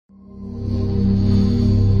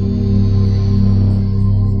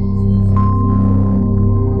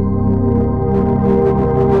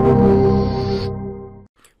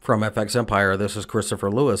From FX Empire, this is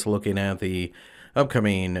Christopher Lewis looking at the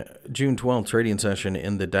upcoming June 12th trading session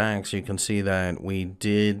in the DAX. You can see that we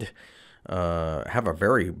did have a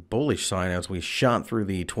very bullish sign as we shot through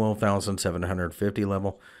the 12,750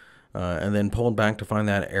 level and then pulled back to find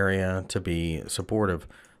that area to be supportive.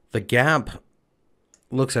 The gap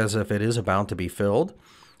looks as if it is about to be filled,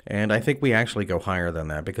 and I think we actually go higher than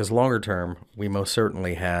that because longer term, we most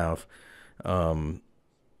certainly have a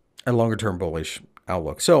longer term bullish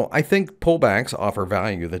outlook. So I think pullbacks offer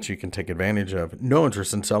value that you can take advantage of. No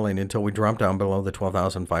interest in selling until we drop down below the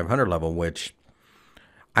 12,500 level, which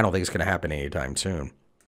I don't think is going to happen anytime soon.